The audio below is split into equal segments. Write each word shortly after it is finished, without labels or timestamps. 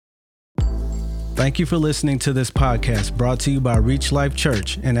Thank you for listening to this podcast brought to you by Reach Life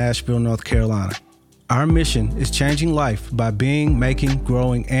Church in Asheville, North Carolina. Our mission is changing life by being, making,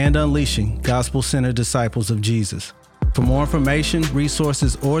 growing, and unleashing gospel-centered disciples of Jesus. For more information,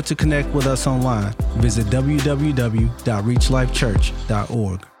 resources, or to connect with us online, visit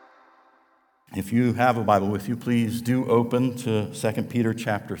www.reachlifechurch.org. If you have a Bible with you, please do open to 2 Peter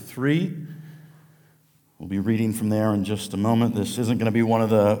chapter 3. We'll be reading from there in just a moment. This isn't going to be one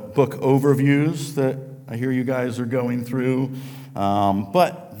of the book overviews that I hear you guys are going through.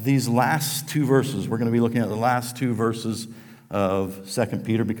 But these last two verses, we're going to be looking at the last two verses of 2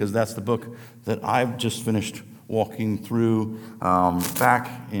 Peter because that's the book that I've just finished walking through back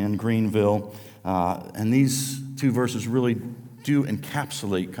in Greenville. And these two verses really do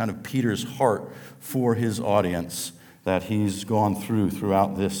encapsulate kind of Peter's heart for his audience that he's gone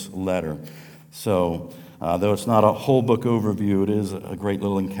throughout this letter. So, though it's not a whole book overview, it is a great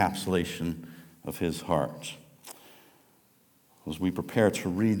little encapsulation of his heart. As we prepare to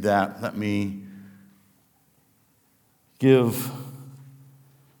read that, let me give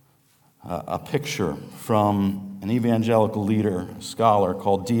a picture from an evangelical leader, a scholar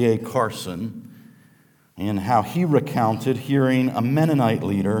called D.A. Carson, and how he recounted hearing a Mennonite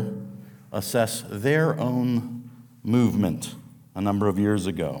leader assess their own movement a number of years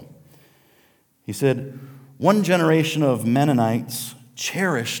ago. He said, one generation of Mennonites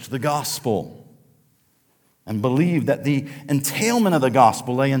cherished the gospel and believed that the entailment of the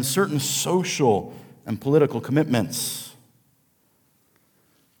gospel lay in certain social and political commitments.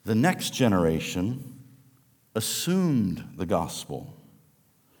 The next generation assumed the gospel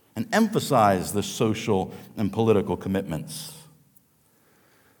and emphasized the social and political commitments.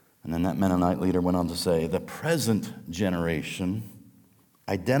 And then that Mennonite leader went on to say, the present generation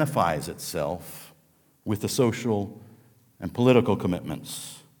identifies itself with the social and political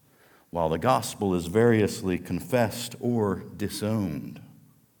commitments, while the gospel is variously confessed or disowned.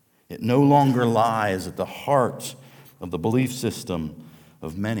 It no longer lies at the heart of the belief system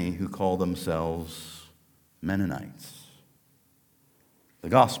of many who call themselves Mennonites. The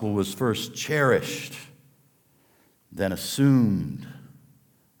gospel was first cherished, then assumed,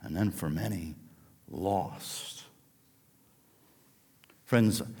 and then for many, lost.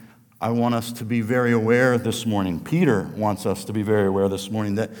 Friends, I want us to be very aware this morning. Peter wants us to be very aware this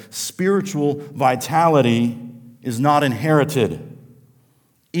morning that spiritual vitality is not inherited.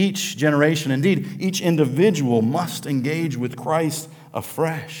 Each generation, indeed, each individual must engage with Christ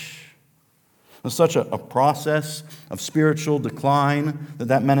afresh. There's such a process of spiritual decline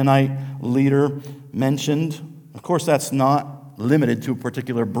that Mennonite leader mentioned. Of course, that's not limited to a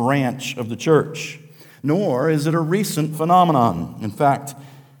particular branch of the church, nor is it a recent phenomenon. In fact,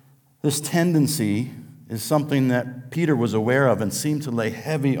 this tendency is something that Peter was aware of and seemed to lay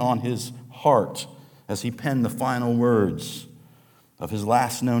heavy on his heart as he penned the final words of his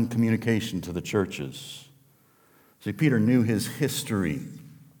last known communication to the churches. See, Peter knew his history.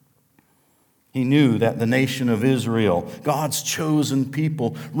 He knew that the nation of Israel, God's chosen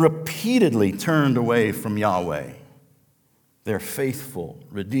people, repeatedly turned away from Yahweh, their faithful,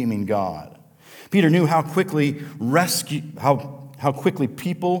 redeeming God. Peter knew how quickly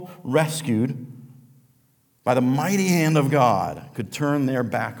people rescued by the mighty hand of God could turn their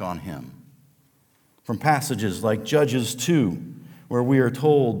back on him. From passages like Judges 2, where we are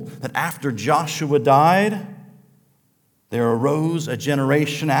told that after Joshua died, there arose a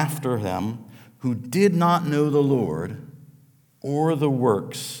generation after them who did not know the Lord or the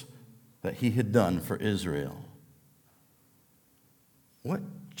works that he had done for Israel. What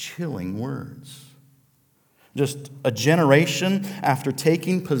chilling words. Just a generation after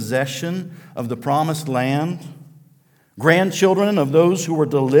taking possession of the promised land, grandchildren of those who were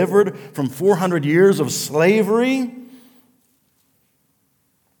delivered from 400 years of slavery,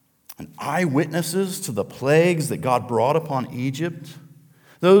 and eyewitnesses to the plagues that God brought upon Egypt,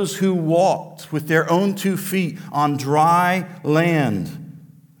 those who walked with their own 2 feet on dry land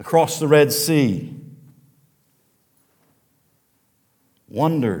across the Red Sea.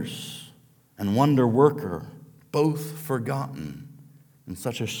 Wonders and wonder worker, both forgotten in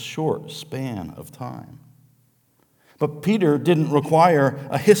such a short span of time. But Peter didn't require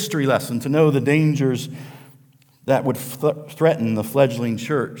a history lesson to know the dangers that would threaten the fledgling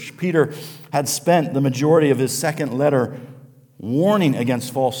church. Peter had spent the majority of his second letter warning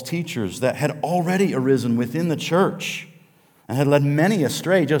against false teachers that had already arisen within the church and had led many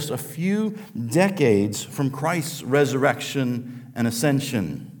astray just a few decades from Christ's resurrection and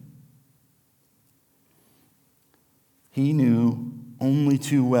ascension. He knew only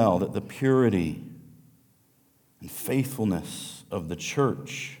too well that the purity and faithfulness of the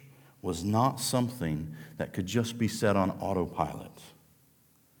church was not something that could just be set on autopilot.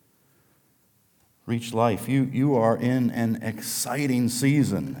 Reach Life, you are in an exciting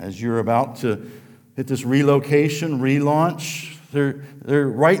season as you're about to hit this relocation, relaunch. There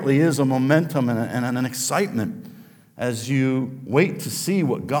rightly is a momentum and an excitement as you wait to see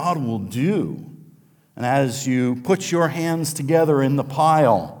what God will do, and as you put your hands together in the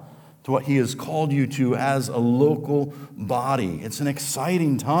pile to what He has called you to as a local body. It's an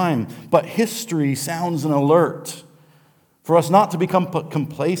exciting time, but history sounds an alert for us not to become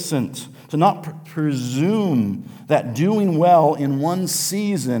complacent, to not presume that doing well in one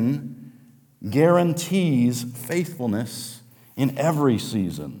season guarantees faithfulness in every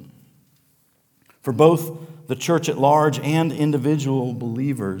season. For both the church at large and individual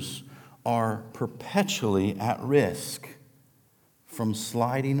believers are perpetually at risk from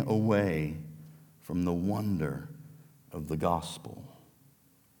sliding away from the wonder of the gospel.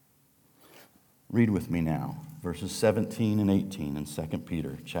 Read with me now, verses 17 and 18 in 2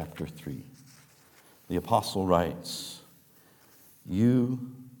 Peter chapter 3. The apostle writes,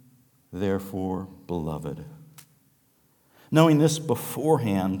 "You, therefore, beloved, knowing this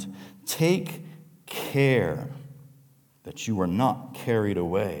beforehand, take care that you are not carried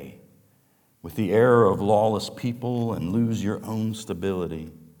away with the error of lawless people and lose your own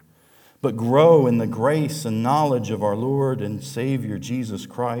stability, but grow in the grace and knowledge of our Lord and Savior Jesus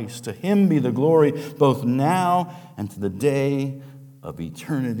Christ. To Him be the glory both now and to the day of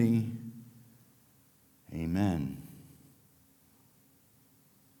eternity. Amen."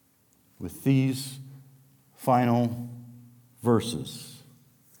 With these final verses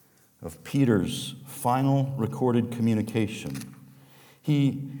of Peter's final recorded communication,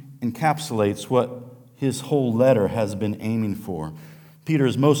 he encapsulates what his whole letter has been aiming for. Peter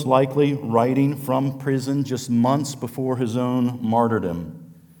is most likely writing from prison just months before his own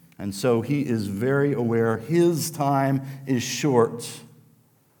martyrdom. And so he is very aware his time is short.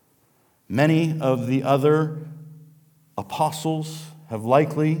 Many of the other apostles have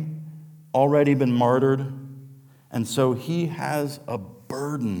likely already been martyred. And so he has a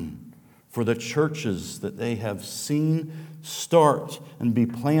burden for the churches that they have seen start and be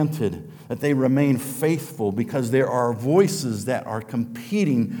planted, that they remain faithful, because there are voices that are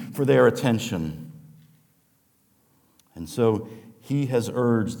competing for their attention. And so he has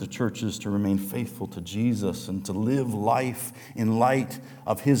urged the churches to remain faithful to Jesus and to live life in light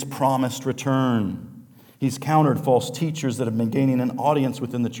of His promised return. He's countered false teachers that have been gaining an audience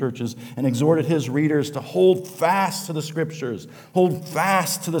within the churches and exhorted his readers to hold fast to the Scriptures, hold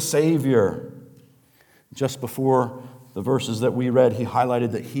fast to the Savior. Just before the verses that we read, he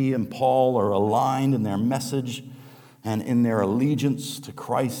highlighted that he and Paul are aligned in their message and in their allegiance to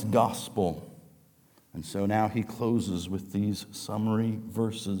Christ's gospel. And so now he closes with these summary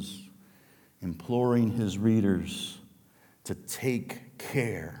verses, imploring his readers to take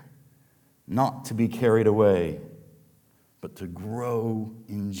care, not to be carried away, but to grow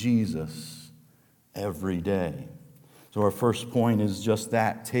in Jesus every day. So our first point is just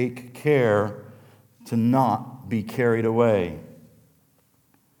that: take care to not be carried away.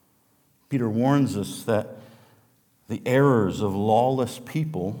 Peter warns us that the errors of lawless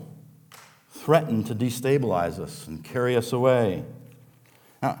people threaten to destabilize us and carry us away.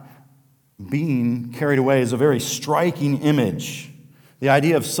 Now, being carried away is a very striking image. The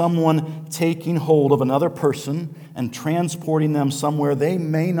idea of someone taking hold of another person and transporting them somewhere they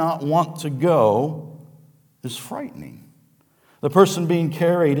may not want to go is frightening. The person being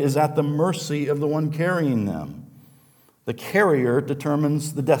carried is at the mercy of the one carrying them. The carrier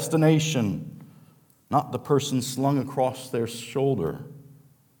determines the destination, not the person slung across their shoulder.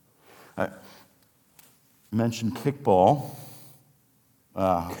 I mentioned kickball.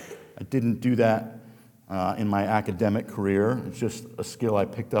 I didn't do that in my academic career. It's just a skill I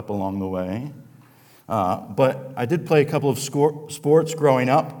picked up along the way. But I did play a couple of sports growing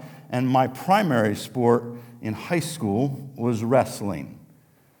up, and my primary sport in high school was wrestling.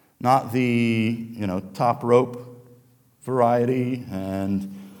 Not the top rope variety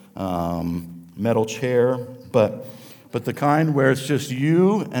and metal chair, but the kind where it's just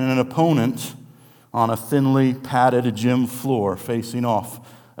you and an opponent on a thinly padded gym floor facing off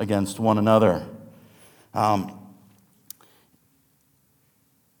against one another.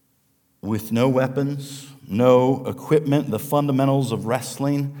 With no weapons, no equipment, the fundamentals of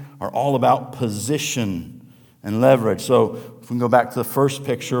wrestling are all about position and leverage. So if we can go back to the first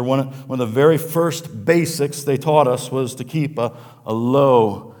picture, one of the very first basics they taught us was to keep a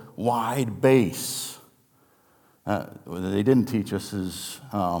low, wide base. What they didn't teach us is,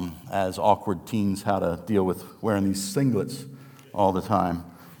 as awkward teens, how to deal with wearing these singlets all the time.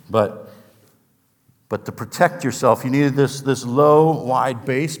 But to protect yourself, you needed this low, wide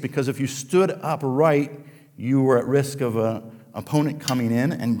base, because if you stood upright, you were at risk of an opponent coming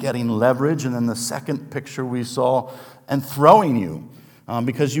in and getting leverage. And then the second picture we saw, and throwing you,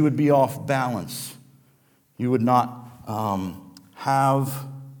 because you would be off balance. You would not have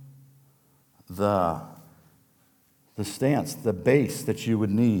the stance, the base that you would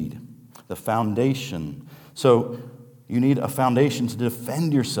need, the foundation. So you need a foundation to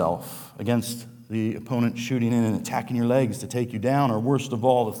defend yourself against the opponent shooting in and attacking your legs to take you down, or worst of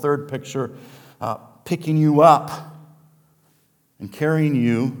all, the third picture, picking you up and carrying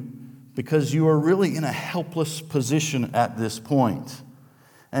you, because you are really in a helpless position at this point.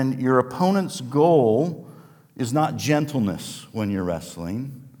 And your opponent's goal is not gentleness when you're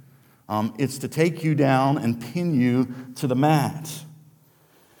wrestling. It's to take you down and pin you to the mat.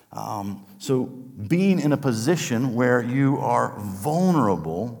 So being in a position where you are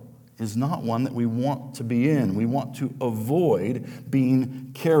vulnerable is not one that we want to be in. We want to avoid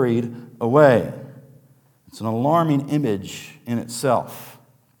being carried away. It's an alarming image in itself.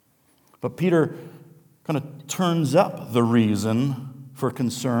 But Peter kind of turns up the reason for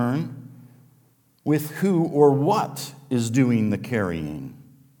concern with who or what is doing the carrying.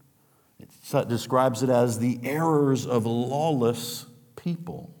 It describes it as the errors of lawless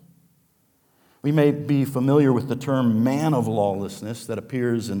people. We may be familiar with the term man of lawlessness that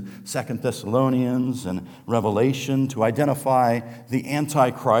appears in 2 Thessalonians and Revelation to identify the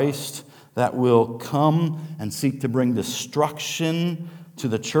Antichrist that will come and seek to bring destruction to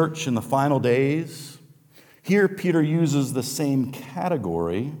the church in the final days. Here, Peter uses the same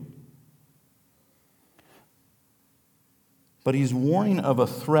category, but he's warning of a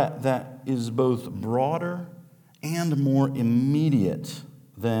threat that is both broader and more immediate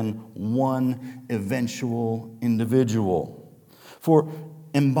than one eventual individual. For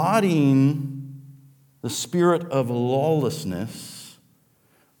embodying the spirit of lawlessness,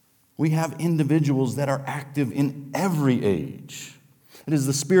 we have individuals that are active in every age. It is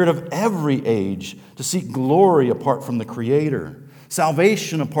the spirit of every age to seek glory apart from the Creator,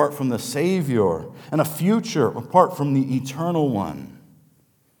 salvation apart from the Savior, and a future apart from the Eternal One.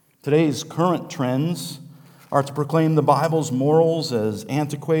 Today's current trends are to proclaim the Bible's morals as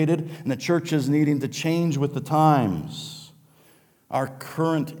antiquated and the church is needing to change with the times. Our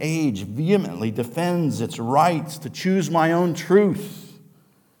current age vehemently defends its rights to choose my own truth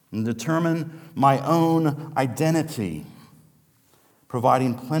and determine my own identity,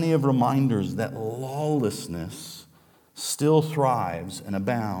 providing plenty of reminders that lawlessness still thrives and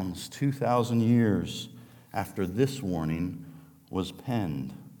abounds 2,000 years after this warning was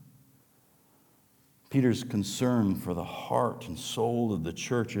penned. Peter's concern for the heart and soul of the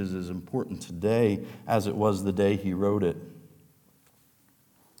church is as important today as it was the day he wrote it.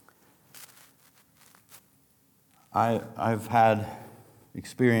 I've had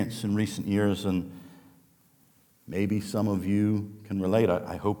experience in recent years, and maybe some of you can relate.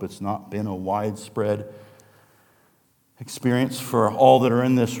 I hope it's not been a widespread experience for all that are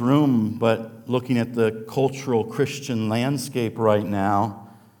in this room, but looking at the cultural Christian landscape right now,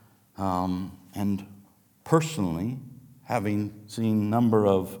 and personally, having seen a number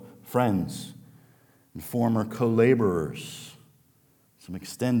of friends and former co-laborers, some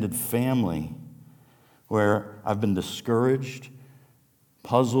extended family, where I've been discouraged,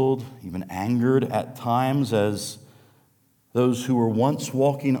 puzzled, even angered at times as those who were once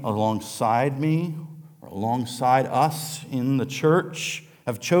walking alongside me or alongside us in the church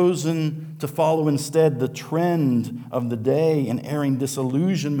have chosen to follow instead the trend of the day and airing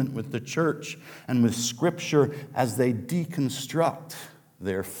disillusionment with the church and with Scripture as they deconstruct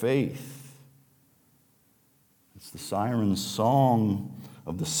their faith. It's the siren song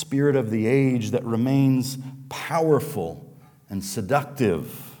of the spirit of the age that remains powerful and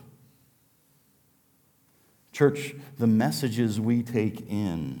seductive. Church, the messages we take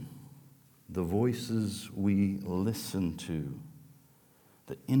in, the voices we listen to,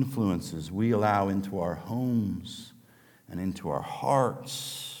 the influences we allow into our homes and into our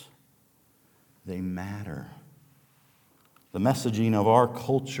hearts, they matter. The messaging of our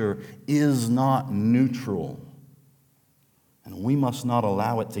culture is not neutral, and we must not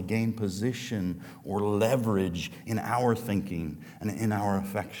allow it to gain position or leverage in our thinking and in our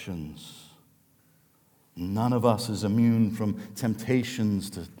affections. None of us is immune from temptations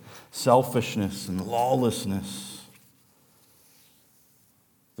to selfishness and lawlessness.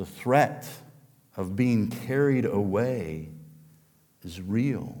 The threat of being carried away is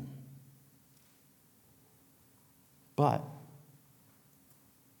real. But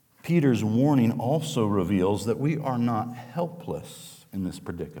Peter's warning also reveals that we are not helpless in this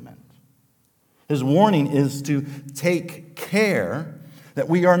predicament. His warning is to take care that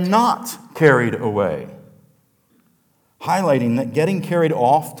we are not carried away, highlighting that getting carried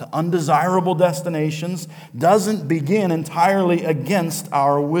off to undesirable destinations doesn't begin entirely against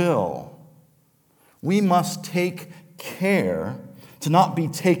our will. We must take care to not be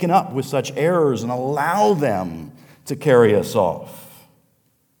taken up with such errors and allow them to carry us off.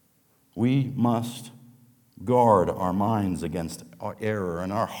 We must guard our minds against our error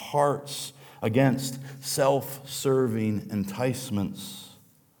and our hearts against self-serving enticements.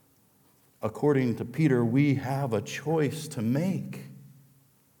 According to Peter, we have a choice to make.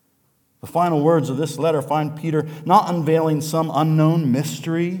 The final words of this letter find Peter not unveiling some unknown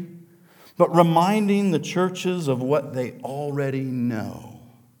mystery, but reminding the churches of what they already know.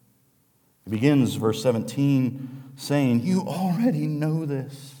 He begins verse 17 saying, "You already know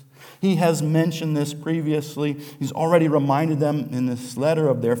this." He has mentioned this previously. He's already reminded them in this letter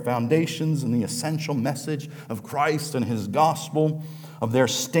of their foundations and the essential message of Christ and his gospel, of their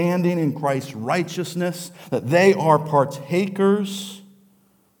standing in Christ's righteousness, that they are partakers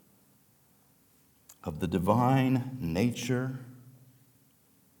of the divine nature.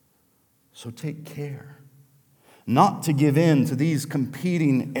 So take care not to give in to these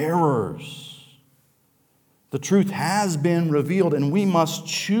competing errors. The truth has been revealed, and we must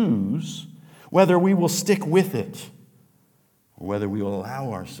choose whether we will stick with it or whether we will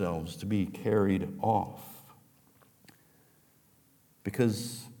allow ourselves to be carried off.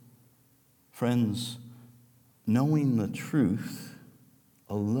 Because, friends, knowing the truth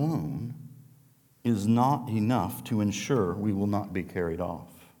alone is not enough to ensure we will not be carried off.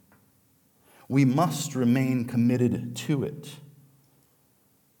 We must remain committed to it.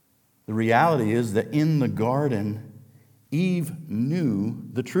 The reality is that in the garden, Eve knew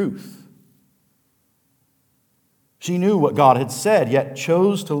the truth. She knew what God had said, yet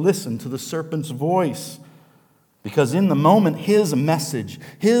chose to listen to the serpent's voice. Because in the moment, his message,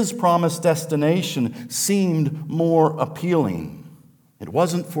 his promised destination seemed more appealing. It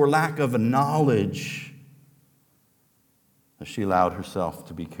wasn't for lack of knowledge that she allowed herself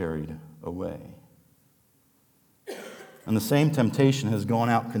to be carried away. And the same temptation has gone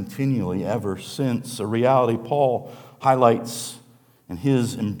out continually ever since, a reality Paul highlights in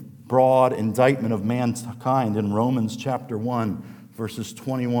his broad indictment of mankind in Romans chapter 1, verses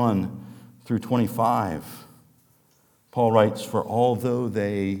 21 through 25. Paul writes, "For although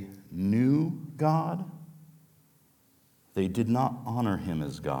they knew God, they did not honor him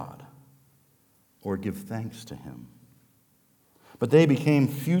as God or give thanks to him. But they became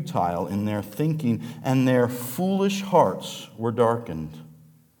futile in their thinking, and their foolish hearts were darkened.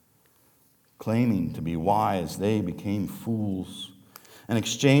 Claiming to be wise, they became fools and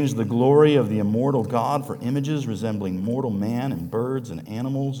exchanged the glory of the immortal God for images resembling mortal man and birds and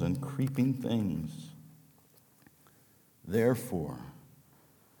animals and creeping things. Therefore,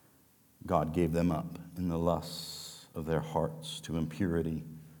 God gave them up in the lusts of their hearts to impurity,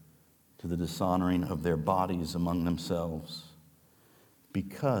 to the dishonoring of their bodies among themselves,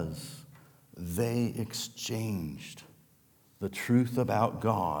 because they exchanged the truth about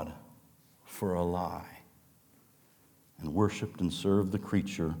God for a lie and worshiped and served the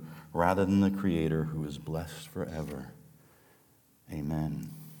creature rather than the Creator, who is blessed forever. Amen."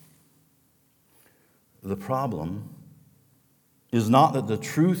 The problem is not that the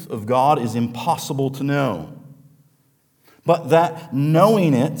truth of God is impossible to know, but that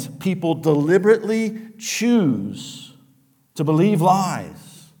knowing it, people deliberately choose to believe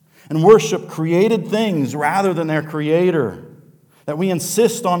lies and worship created things rather than their Creator. That we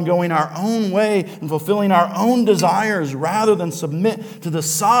insist on going our own way and fulfilling our own desires rather than submit to the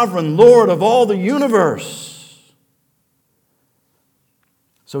sovereign Lord of all the universe.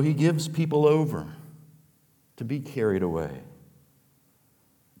 So he gives people over to be carried away.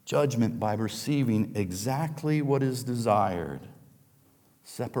 Judgment by receiving exactly what is desired: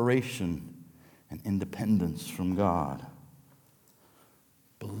 separation and independence from God.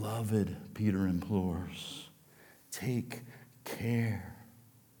 Beloved, Peter implores, take care.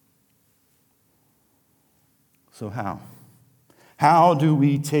 So how? How do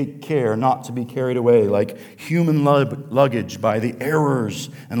we take care not to be carried away like human luggage by the errors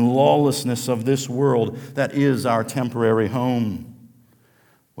and lawlessness of this world that is our temporary home?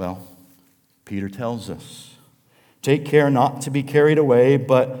 Well, Peter tells us, take care not to be carried away,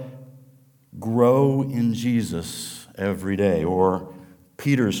 but grow in Jesus every day. Or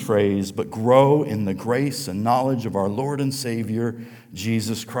Peter's phrase, but grow in the grace and knowledge of our Lord and Savior,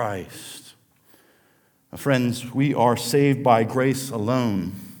 Jesus Christ. Now, friends, we are saved by grace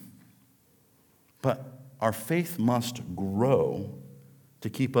alone, but our faith must grow to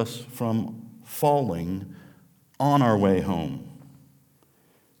keep us from falling on our way home.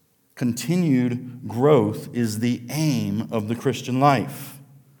 Continued growth is the aim of the Christian life.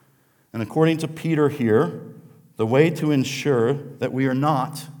 And according to Peter here, the way to ensure that we are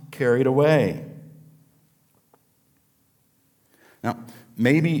not carried away. Now,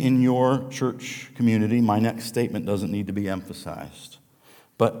 maybe in your church community, my next statement doesn't need to be emphasized.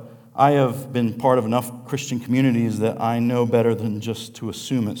 But I have been part of enough Christian communities that I know better than just to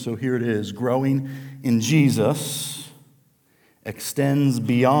assume it. So here it is. Growing in Jesus extends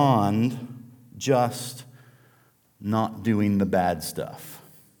beyond just not doing the bad stuff.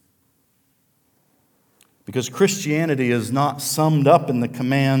 Because Christianity is not summed up in the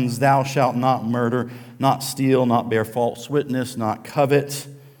commands, thou shalt not murder, not steal, not bear false witness, not covet.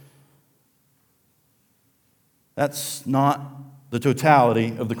 That's not the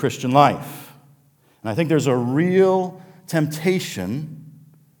totality of the Christian life. And I think there's a real temptation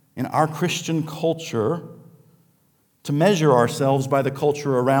in our Christian culture to measure ourselves by the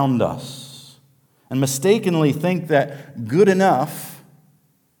culture around us and mistakenly think that good enough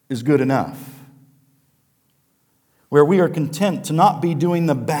is good enough. Where we are content to not be doing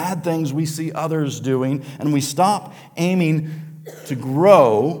the bad things we see others doing, and we stop aiming to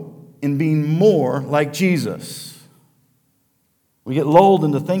grow in being more like Jesus. We get lulled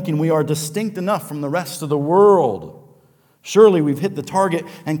into thinking we are distinct enough from the rest of the world. Surely we've hit the target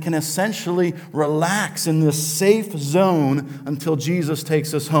and can essentially relax in this safe zone until Jesus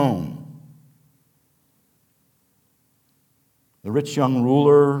takes us home. The rich young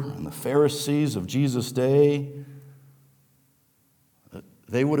ruler and the Pharisees of Jesus' day,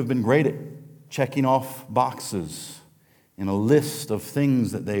 they would have been great at checking off boxes in a list of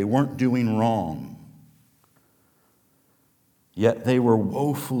things that they weren't doing wrong. Yet they were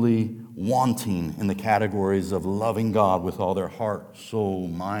woefully wanting in the categories of loving God with all their heart, soul,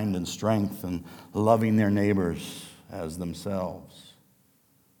 mind, and strength, and loving their neighbors as themselves.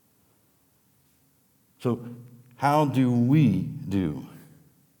 So, how do we do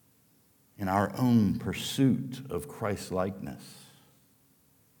in our own pursuit of Christ-likeness?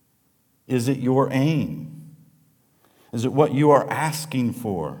 Is it your aim? Is it what you are asking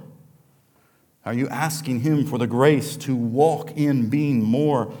for? Are you asking Him for the grace to walk in being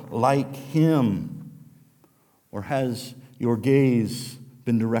more like Him? Or has your gaze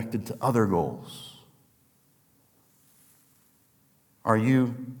been directed to other goals? Are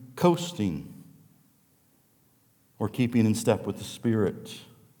you coasting or keeping in step with the Spirit?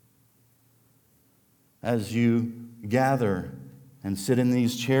 As you gather and sit in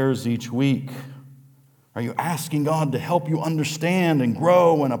these chairs each week, are you asking God to help you understand and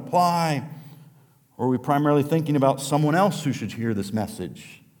grow and apply? Or are we primarily thinking about someone else who should hear this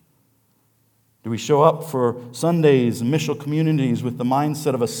message? Do we show up for Sundays and missional communities with the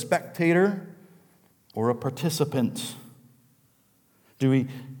mindset of a spectator or a participant? Do we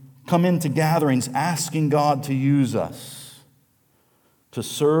come into gatherings asking God to use us to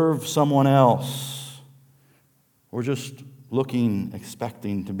serve someone else, or just looking,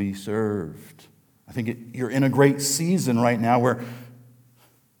 expecting to be served? I think you're in a great season right now where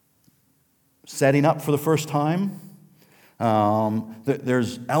setting up for the first time,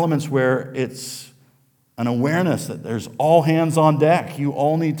 there's elements where it's an awareness that there's all hands on deck. You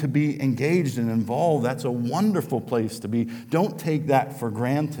all need to be engaged and involved. That's a wonderful place to be. Don't take that for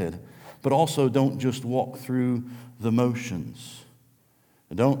granted, but also don't just walk through the motions.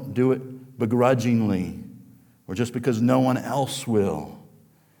 Don't do it begrudgingly or just because no one else will.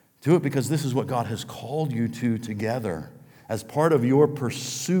 Do it because this is what God has called you to together as part of your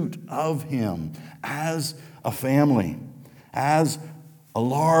pursuit of Him, as a family, as a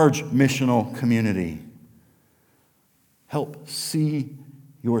large missional community. Help see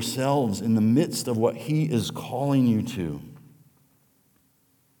yourselves in the midst of what He is calling you to.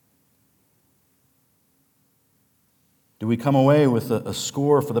 Do we come away with a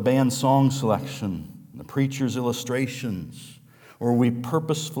score for the band song selection, the preacher's illustrations, or are we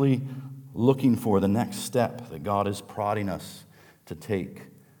purposefully looking for the next step that God is prodding us to take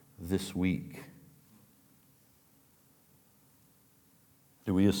this week?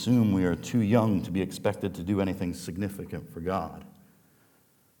 Do we assume we are too young to be expected to do anything significant for God?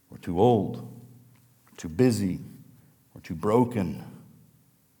 Or too old, or too busy, or too broken?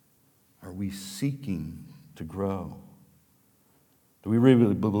 Are we seeking to grow? Do we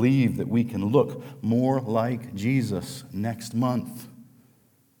really believe that we can look more like Jesus next month,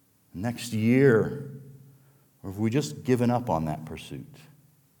 next year? Or have we just given up on that pursuit?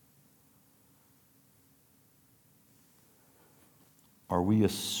 Are we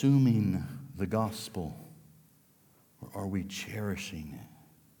assuming the gospel, or are we cherishing it?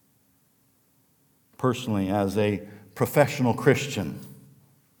 personally, as a professional Christian,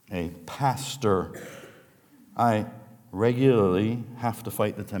 a pastor, I regularly have to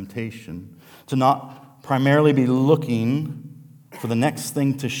fight the temptation to not primarily be looking for the next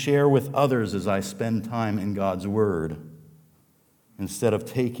thing to share with others as I spend time in God's Word, instead of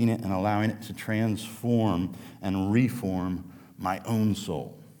taking it and allowing it to transform and reform my own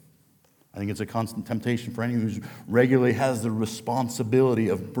soul. I think it's a constant temptation for anyone who regularly has the responsibility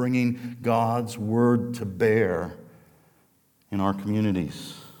of bringing God's Word to bear in our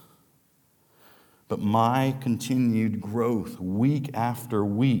communities. But my continued growth week after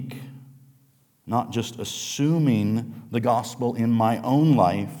week, not just assuming the gospel in my own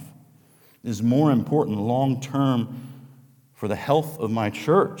life, is more important long term for the health of my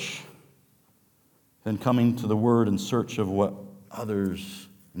church than coming to the Word in search of what others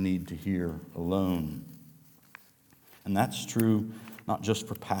need to hear alone. And that's true not just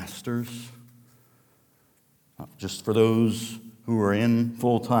for pastors, not just for those who are in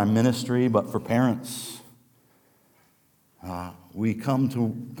full-time ministry, but for parents. We come to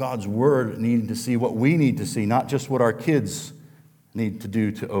God's Word needing to see what we need to see, not just what our kids need to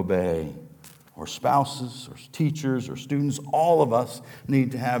do to obey. Or spouses, or teachers, or students, all of us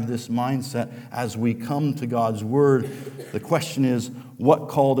need to have this mindset as we come to God's Word. The question is, what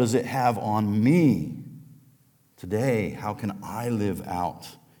call does it have on me today? How can I live out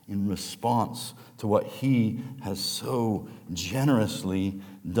in response to what He has so generously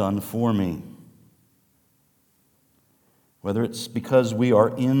done for me? Whether it's because we are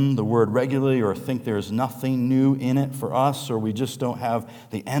in the Word regularly or think there's nothing new in it for us, or we just don't have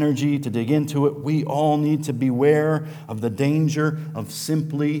the energy to dig into it, we all need to beware of the danger of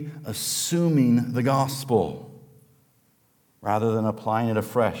simply assuming the gospel rather than applying it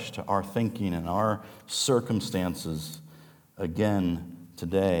afresh to our thinking and our circumstances again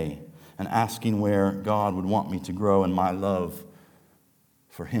today, and asking where God would want me to grow in my love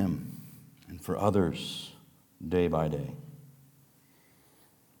for Him and for others day by day.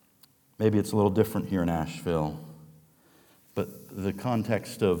 Maybe it's a little different here in Asheville, but the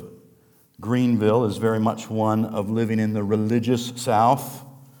context of Greenville is very much one of living in the religious South,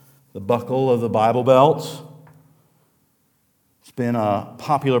 the buckle of the Bible Belt. It's been a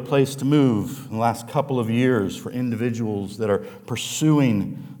popular place to move in the last couple of years for individuals that are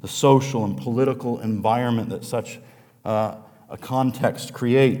pursuing the social and political environment that such a context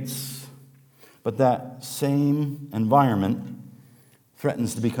creates. But that same environment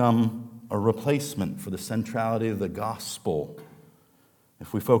threatens to become a replacement for the centrality of the gospel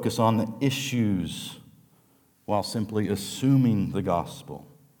if we focus on the issues while simply assuming the gospel.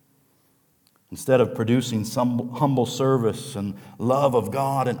 Instead of producing some humble service and love of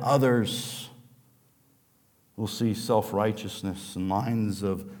God and others, we'll see self-righteousness and lines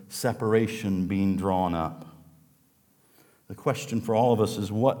of separation being drawn up. The question for all of us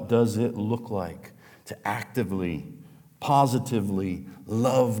is, what does it look like to actively, positively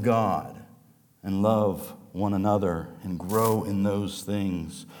love God and love one another and grow in those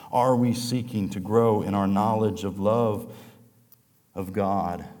things? Are we seeking to grow in our knowledge of love of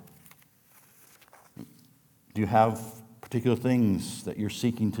God? Do you have particular things that you're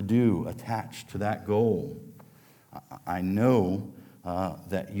seeking to do attached to that goal? I know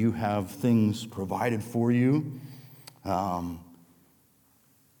that you have things provided for you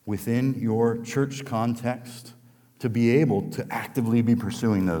within your church context to be able to actively be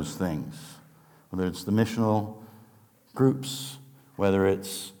pursuing those things. Whether it's the missional groups, whether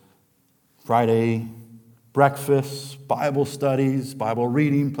it's Friday breakfasts, Bible studies, Bible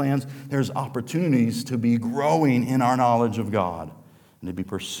reading plans, there's opportunities to be growing in our knowledge of God and to be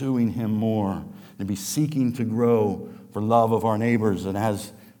pursuing Him more, and to be seeking to grow for love of our neighbors. And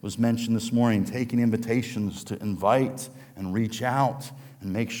as was mentioned this morning, taking invitations to invite and reach out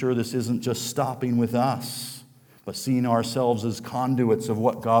and make sure this isn't just stopping with us, but seeing ourselves as conduits of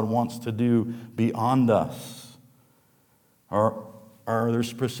what God wants to do beyond us. Are there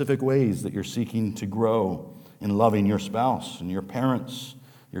specific ways that you're seeking to grow in loving your spouse and your parents,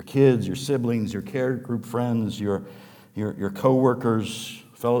 your kids, your siblings, your care group friends, your co-workers,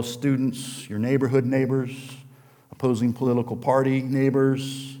 fellow students, your neighborhood neighbors, opposing political party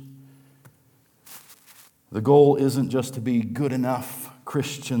neighbors? The goal isn't just to be good enough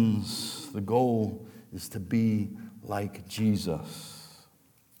Christians. The goal is to be like Jesus.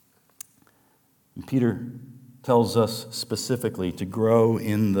 And Peter tells us specifically to grow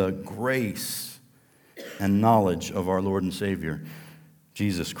in the grace and knowledge of our Lord and Savior,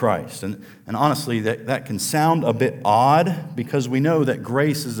 Jesus Christ. And honestly, that can sound a bit odd because we know that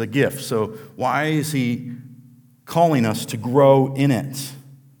grace is a gift. So why is he calling us to grow in it?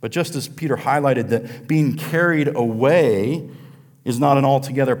 But just as Peter highlighted that being carried away is not an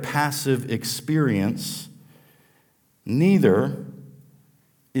altogether passive experience, neither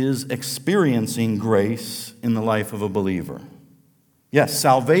is experiencing grace in the life of a believer. Yes,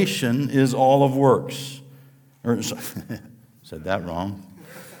 salvation is all of works. Said that wrong.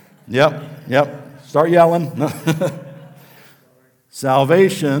 Yep. Start yelling.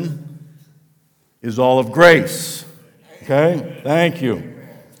 Salvation is all of grace. Okay? Thank you.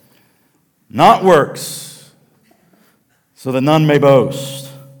 Not works, so that none may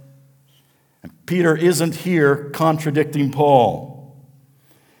boast. And Peter isn't here contradicting Paul.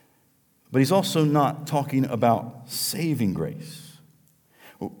 But he's also not talking about saving grace.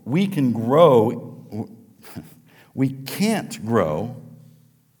 We can't grow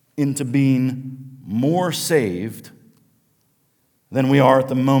into being more saved than we are at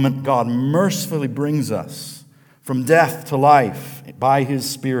the moment God mercifully brings us from death to life by His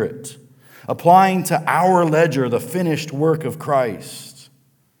Spirit, applying to our ledger the finished work of Christ.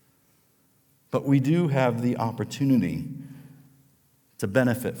 But we do have the opportunity to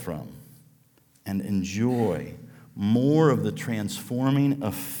benefit from and enjoy more of the transforming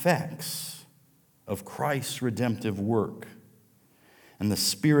effects of Christ's redemptive work and the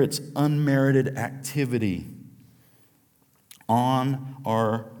Spirit's unmerited activity on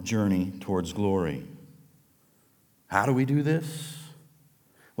our journey towards glory. How do we do this?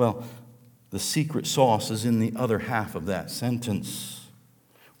 Well, the secret sauce is in the other half of that sentence.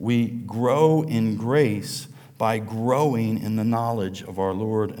 We grow in grace by growing in the knowledge of our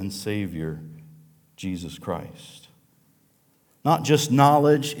Lord and Savior, Jesus Christ. Not just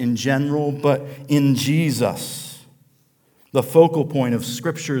knowledge in general, but in Jesus, the focal point of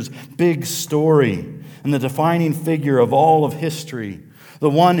Scripture's big story and the defining figure of all of history, the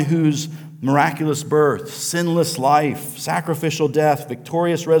one whose miraculous birth, sinless life, sacrificial death,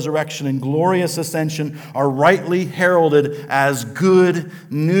 victorious resurrection, and glorious ascension are rightly heralded as good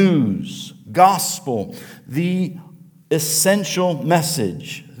news, gospel, the essential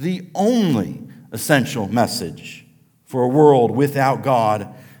message, the only essential message for a world without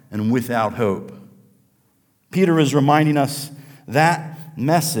God and without hope. Peter is reminding us that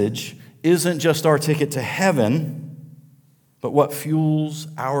message isn't just our ticket to heaven, but what fuels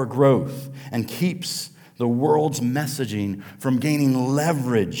our growth and keeps the world's messaging from gaining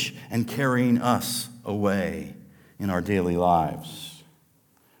leverage and carrying us away in our daily lives.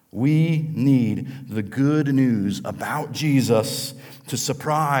 We need the good news about Jesus to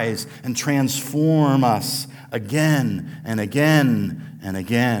surprise and transform us again and again and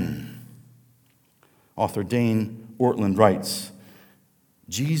again. Author Dane Ortland writes,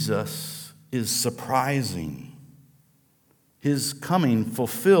 Jesus is surprising. His coming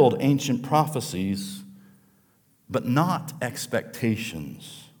fulfilled ancient prophecies, but not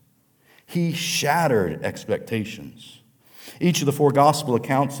expectations. He shattered expectations. Each of the four gospel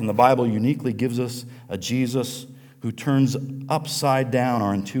accounts in the Bible uniquely gives us a Jesus who turns upside down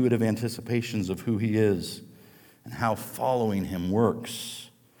our intuitive anticipations of who He is and how following Him works.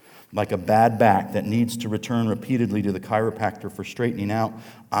 Like a bad back that needs to return repeatedly to the chiropractor for straightening out,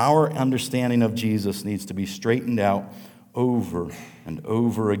 our understanding of Jesus needs to be straightened out over and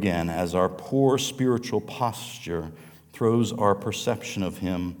over again as our poor spiritual posture throws our perception of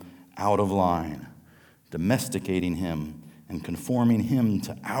Him out of line, domesticating Him and conforming Him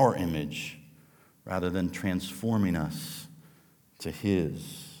to our image rather than transforming us to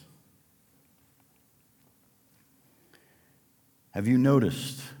His. Have you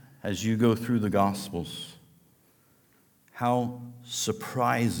noticed as you go through the Gospels how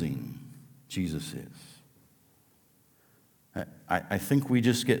surprising Jesus is? I think we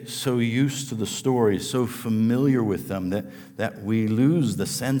just get so used to the stories, so familiar with them, that we lose the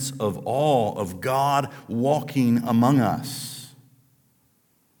sense of awe of God walking among us.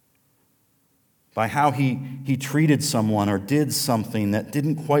 By how he treated someone or did something that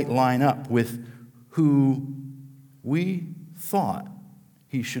didn't quite line up with who we thought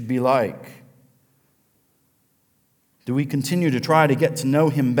He should be like. Do we continue to try to get to know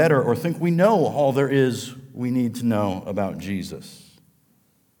Him better or think we know all there is we need to know about Jesus?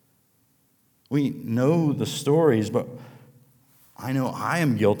 We know the stories, but I know I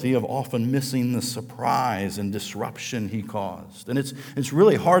am guilty of often missing the surprise and disruption He caused. And it's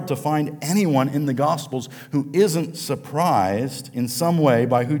really hard to find anyone in the Gospels who isn't surprised in some way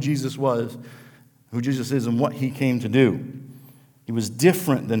by who Jesus was, who Jesus is, and what He came to do. He was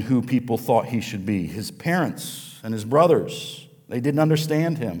different than who people thought He should be. His parents and His brothers, they didn't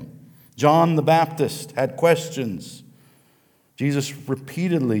understand Him. John the Baptist had questions. Jesus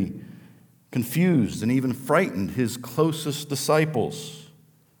repeatedly confused and even frightened His closest disciples.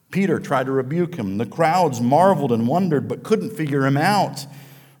 Peter tried to rebuke him. The crowds marveled and wondered, but couldn't figure him out,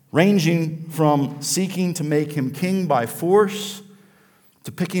 ranging from seeking to make him king by force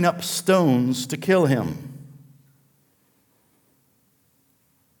to picking up stones to kill him.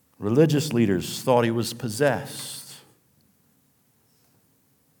 Religious leaders thought he was possessed.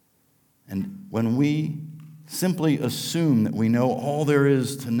 And when we simply assume that we know all there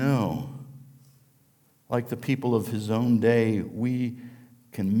is to know, like the people of his own day, we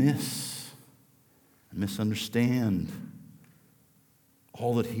can miss and misunderstand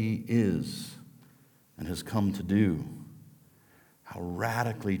all that he is and has come to do. How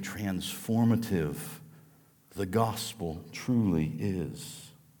radically transformative the gospel truly is.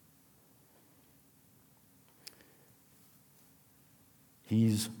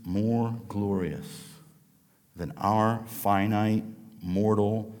 He's more glorious than our finite,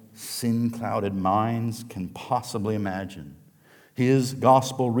 mortal, sin-clouded minds can possibly imagine. His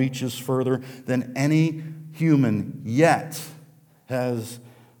gospel reaches further than any human yet has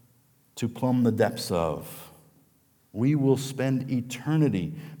to plumb the depths of. We will spend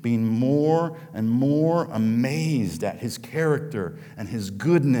eternity being more and more amazed at his character and his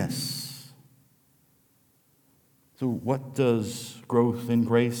goodness. So what does growth in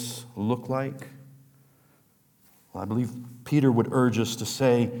grace look like? Well, I believe Peter would urge us to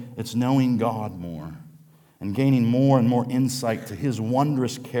say it's knowing God more and gaining more and more insight to his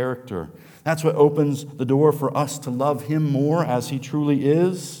wondrous character. That's what opens the door for us to love him more as he truly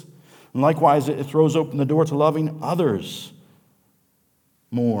is. And likewise, it throws open the door to loving others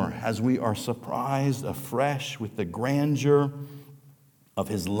more as we are surprised afresh with the grandeur of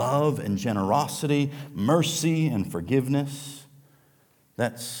his love and generosity, mercy and forgiveness.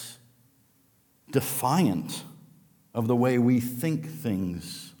 That's defiant of the way we think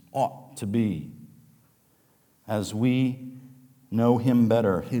things ought to be. As we know him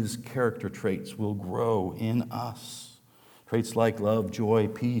better, his character traits will grow in us. Traits like love, joy,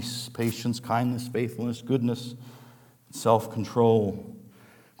 peace, patience, kindness, faithfulness, goodness, self-control.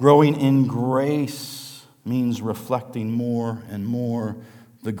 Growing in grace means reflecting more and more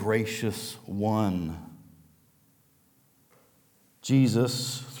the gracious one.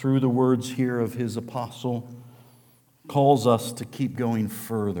 Jesus, through the words here of his apostle, calls us to keep going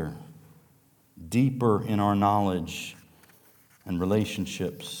further, deeper in our knowledge and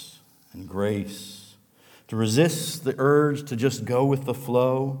relationships and grace, to resist the urge to just go with the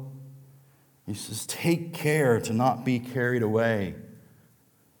flow. He says, take care to not be carried away,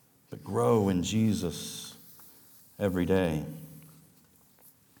 but grow in Jesus every day.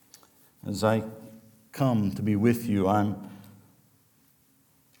 As I come to be with you, I'm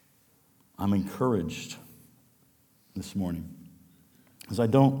encouraged this morning, as I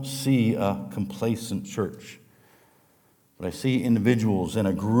don't see a complacent church, but I see individuals and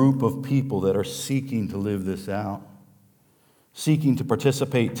a group of people that are seeking to live this out, seeking to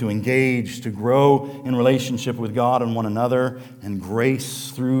participate, to engage, to grow in relationship with God and one another, and grace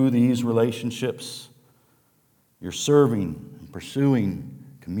through these relationships. You're serving and pursuing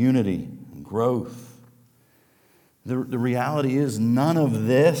community and growth. The reality is none of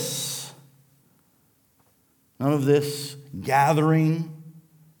this gathering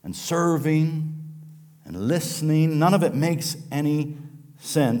and serving and listening, none of it makes any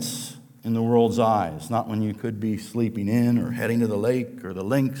sense in the world's eyes. Not when you could be sleeping in or heading to the lake or the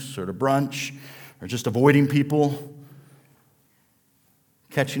links or to brunch or just avoiding people,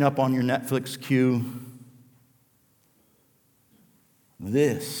 catching up on your Netflix queue.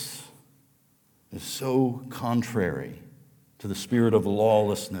 This is so contrary to the spirit of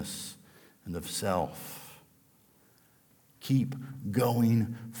lawlessness and of self. Keep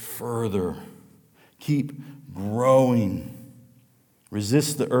going further. Keep growing.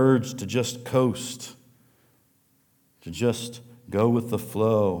 Resist the urge to just coast, to just go with the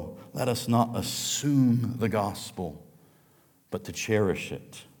flow. Let us not assume the gospel, but to cherish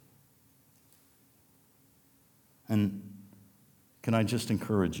it. And can I just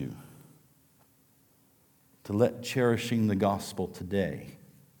encourage you to let cherishing the gospel today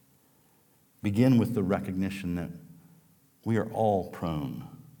begin with the recognition that we are all prone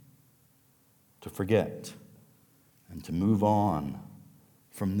to forget and to move on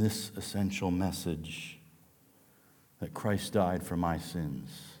from this essential message that Christ died for my sins.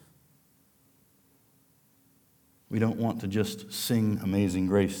 We don't want to just sing Amazing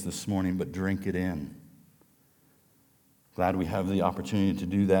Grace this morning, but drink it in. Glad we have the opportunity to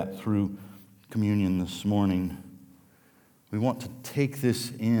do that through communion this morning. We want to take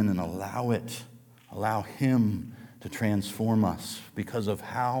this in and allow him to transform us because of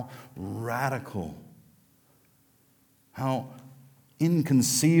how radical, how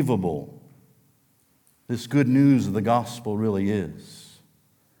inconceivable this good news of the gospel really is.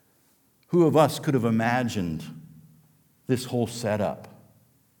 Who of us could have imagined this whole setup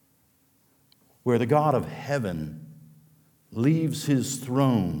where the God of heaven leaves his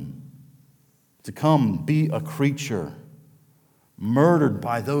throne to come be a creature murdered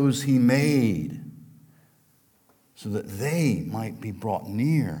by those he made so that they might be brought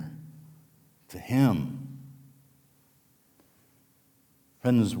near to him?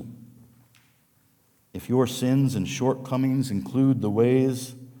 Friends, if your sins and shortcomings include the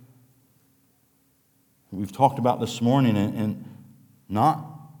ways we've talked about this morning and not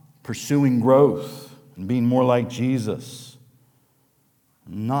pursuing growth and being more like Jesus,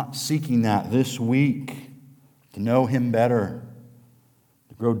 not seeking that this week to know him better,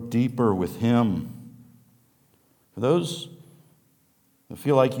 to grow deeper with him, for those who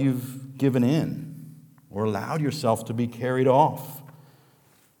feel like you've given in or allowed yourself to be carried off,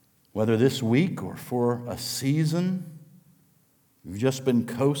 whether this week or for a season, you've just been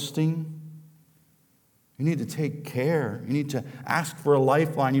coasting, you need to take care. You need to ask for a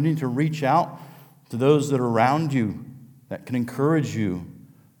lifeline. You need to reach out to those that are around you that can encourage you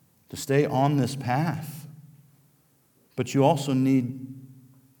to stay on this path. But you also need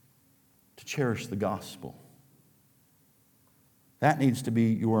to cherish the gospel. That needs to be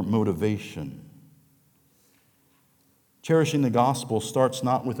your motivation. Cherishing the gospel starts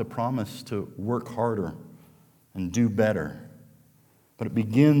not with a promise to work harder and do better, but it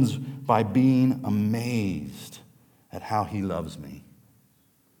begins by being amazed at how he loves me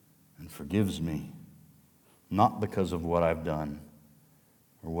and forgives me, not because of what I've done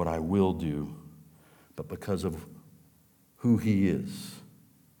or what I will do, but because of who he is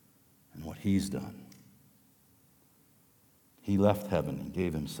and what he's done. He left heaven and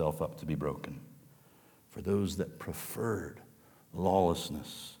gave himself up to be broken for those that preferred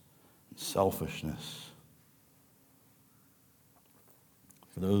lawlessness and selfishness,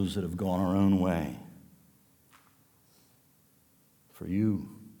 for those that have gone our own way, for you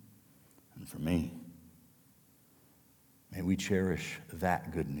and for me. May we cherish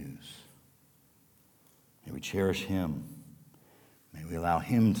that good news. May we cherish him. May we allow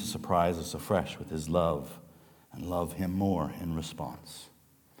him to surprise us afresh with his love and love him more in response.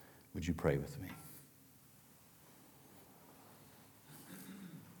 Would you pray with me?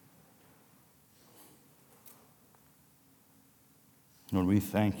 Lord, we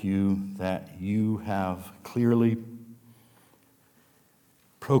thank you that you have clearly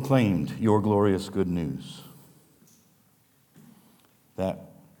proclaimed your glorious good news.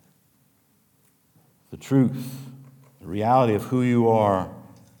 That the truth, the reality of who you are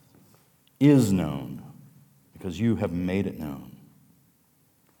is known because you have made it known.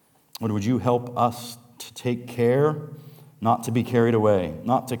 Lord, would you help us to take care, not to be carried away,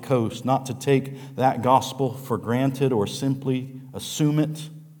 not to coast, not to take that gospel for granted or simply assume it.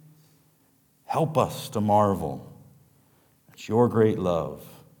 Help us to marvel at your great love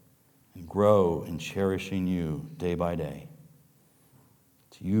and grow in cherishing you day by day.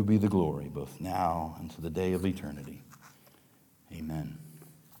 To you be the glory, both now and to the day of eternity. Amen.